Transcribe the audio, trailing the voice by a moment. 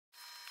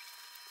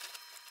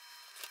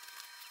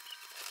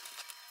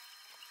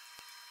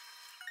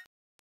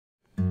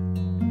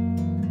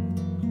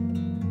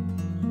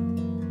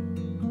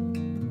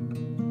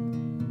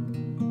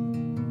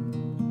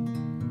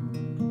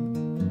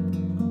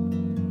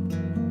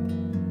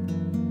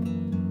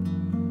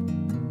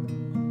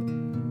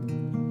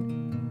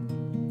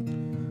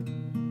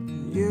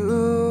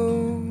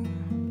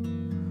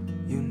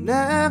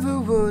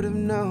would have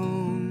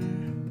known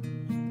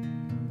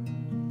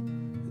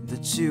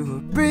that you were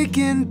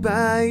breaking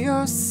by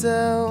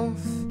yourself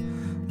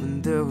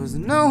when there was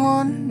no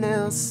one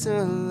else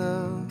to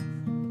love.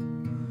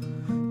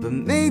 But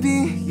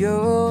maybe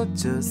you'll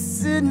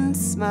just sit and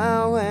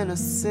smile when I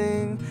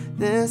sing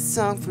this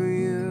song for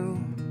you.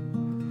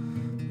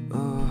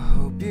 Oh, I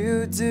hope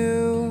you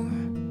do.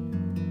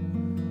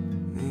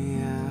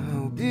 Yeah, I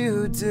hope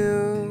you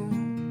do.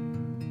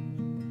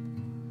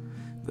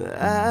 But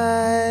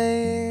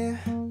I'd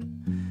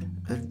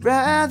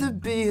rather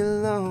be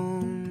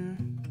alone.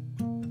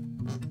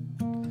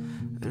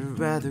 I'd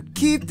rather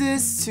keep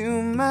this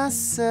to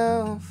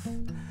myself.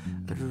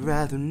 I'd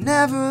rather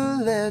never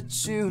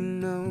let you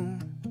know.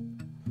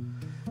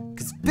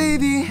 'Cause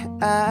baby,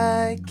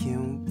 I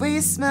can't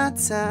waste my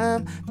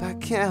time by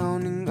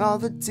counting all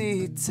the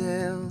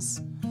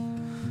details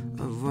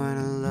of when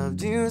I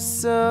loved you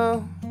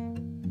so,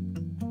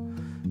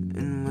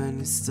 and when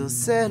you still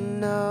said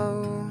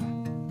no.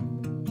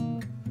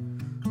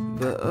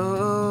 But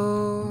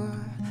oh,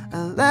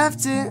 I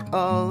left it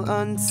all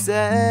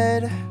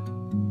unsaid.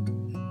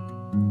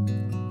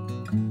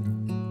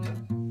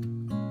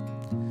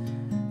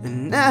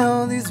 And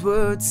now these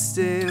words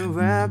stay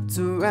wrapped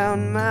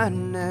around my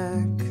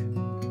neck,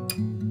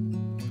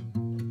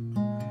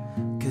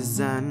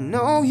 'cause I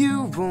know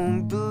you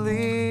won't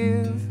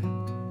believe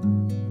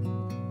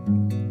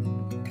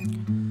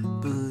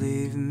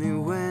me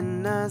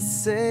when I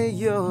say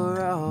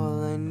you're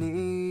all I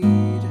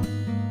need.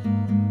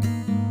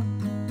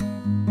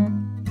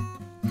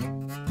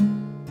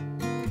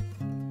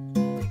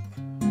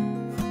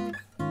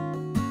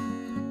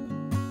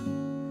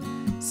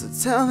 So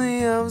tell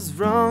me I was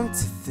wrong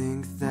to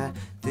think that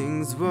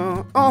things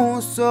were oh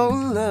so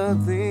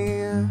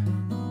lovely.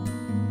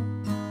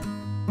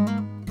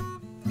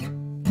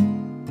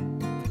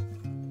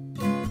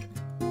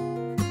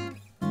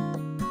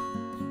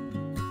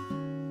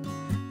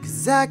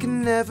 'Cause I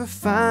can never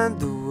find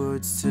the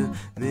words to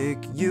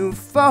make you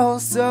fall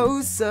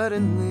so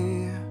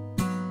suddenly.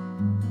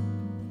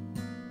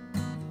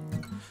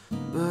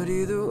 But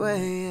either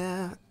way,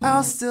 yeah,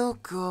 I'll still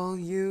call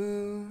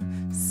you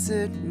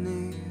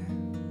Sydney.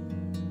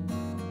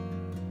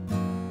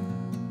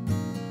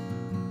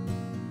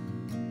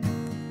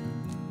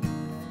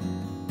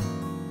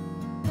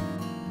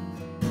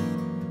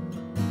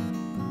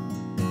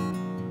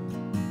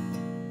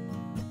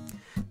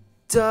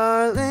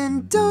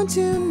 Darling, don't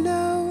you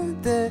know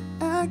that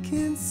I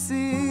can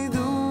see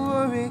the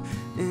worry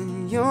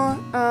in your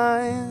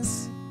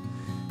eyes?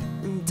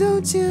 And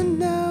don't you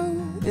know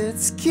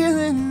it's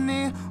killing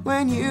me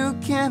when you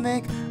can't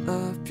make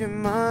up your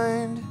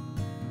mind?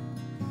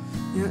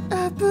 Your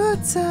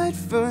appetite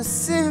for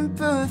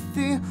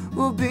sympathy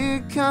will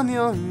become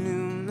your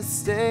new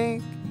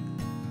mistake.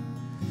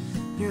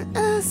 You're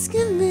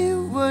asking me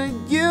what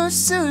you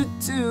should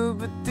do,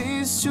 but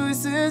these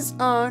choices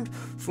aren't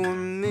for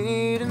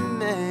me to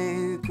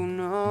make. Oh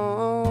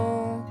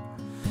no,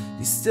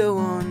 you still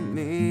want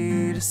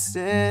me to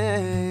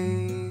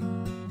stay,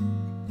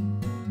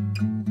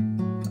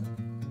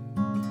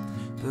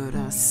 but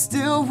I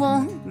still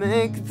won't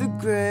make the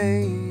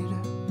grade.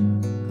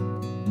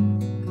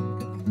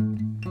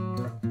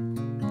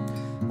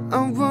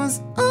 I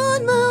was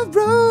on my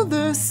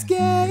roller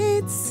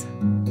skates,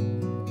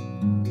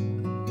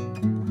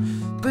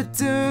 but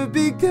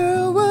Derby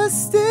Girl was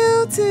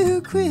still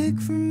too quick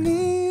for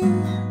me.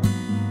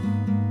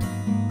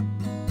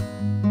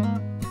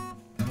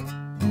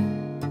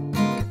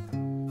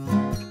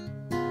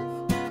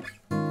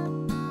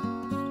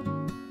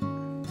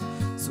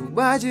 So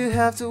why'd you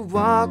have to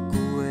walk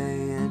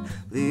away and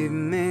leave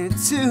me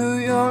to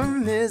your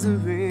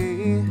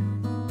misery?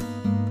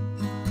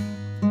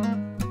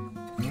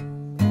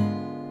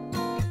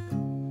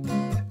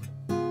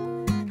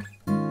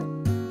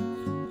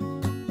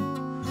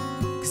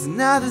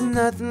 Now there's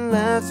nothing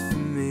left for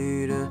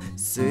me to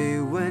say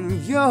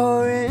when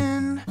you're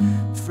in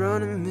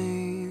front of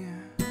me.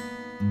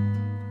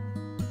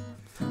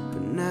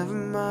 But never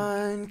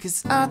mind,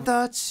 'cause I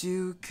thought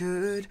you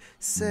could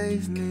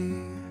save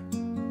me.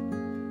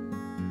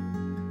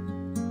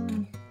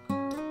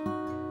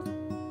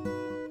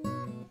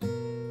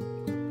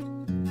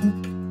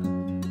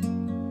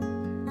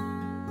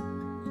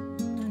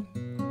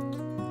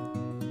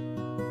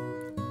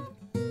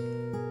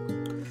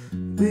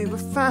 We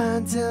were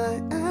fine till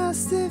I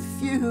asked if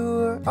you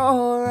were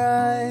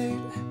alright,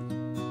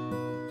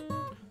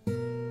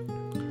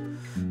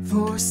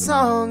 for a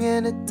song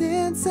and a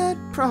dance at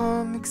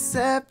prom,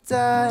 except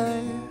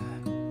I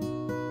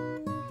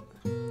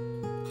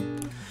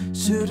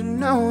should've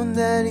known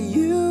that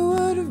you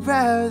would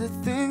rather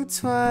think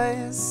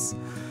twice,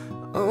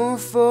 oh,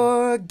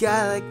 for a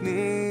guy like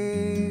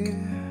me.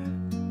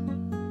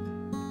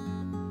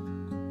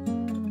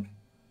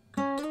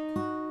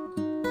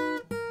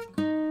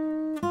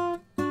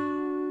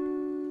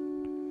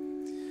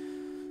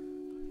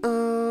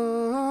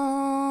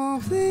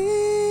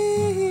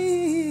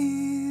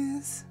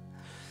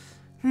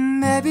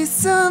 Maybe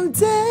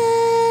someday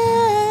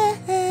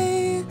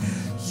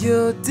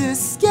you'll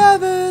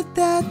discover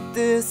that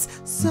this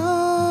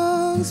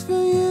song's for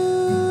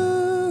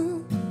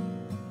you.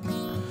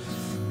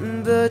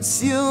 But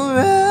you'll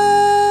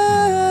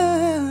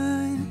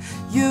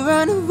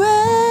run away.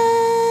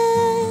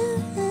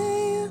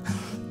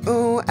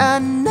 Oh, I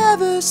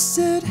never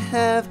should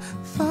have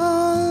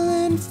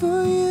fallen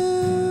for you.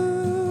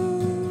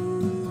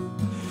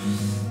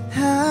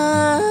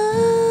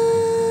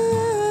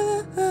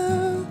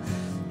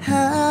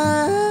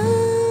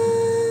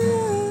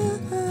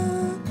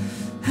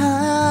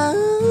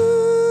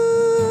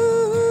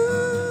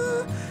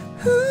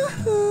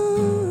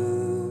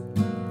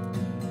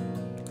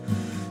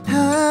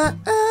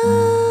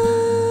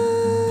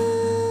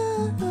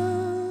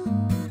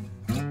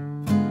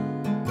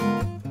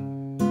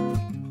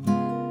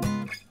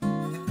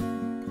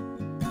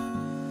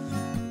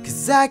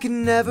 I could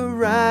never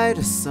write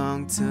a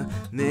song to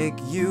make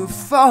you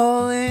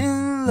fall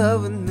in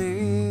love with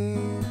me.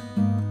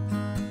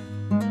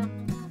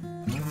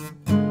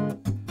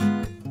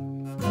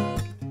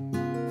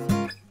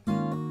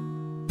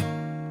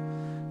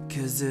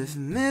 'Cause if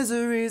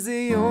misery's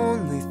the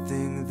only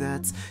thing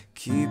that's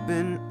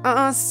keeping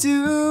us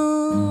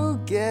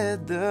together,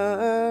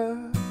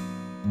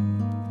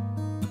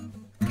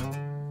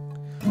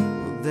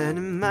 well, then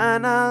it might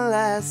not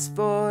last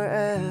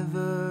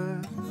forever.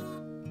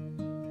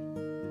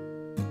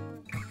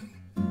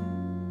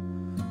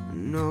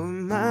 No, it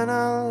might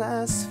not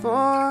last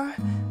forever.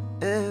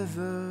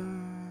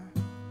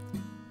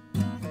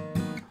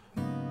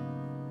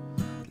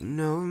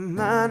 No, it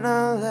might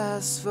not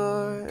last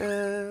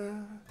forever.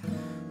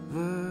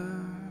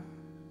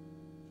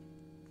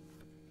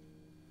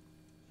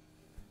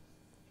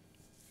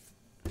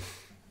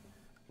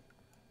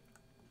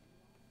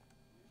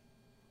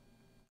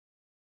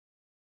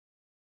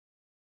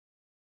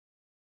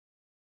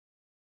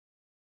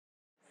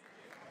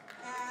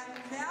 And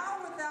now,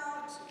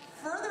 without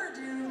further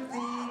ado, the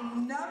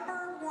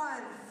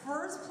 #1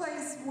 first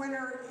place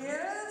winner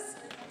is,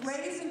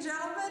 ladies and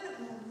gentlemen,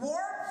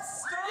 Warpstar.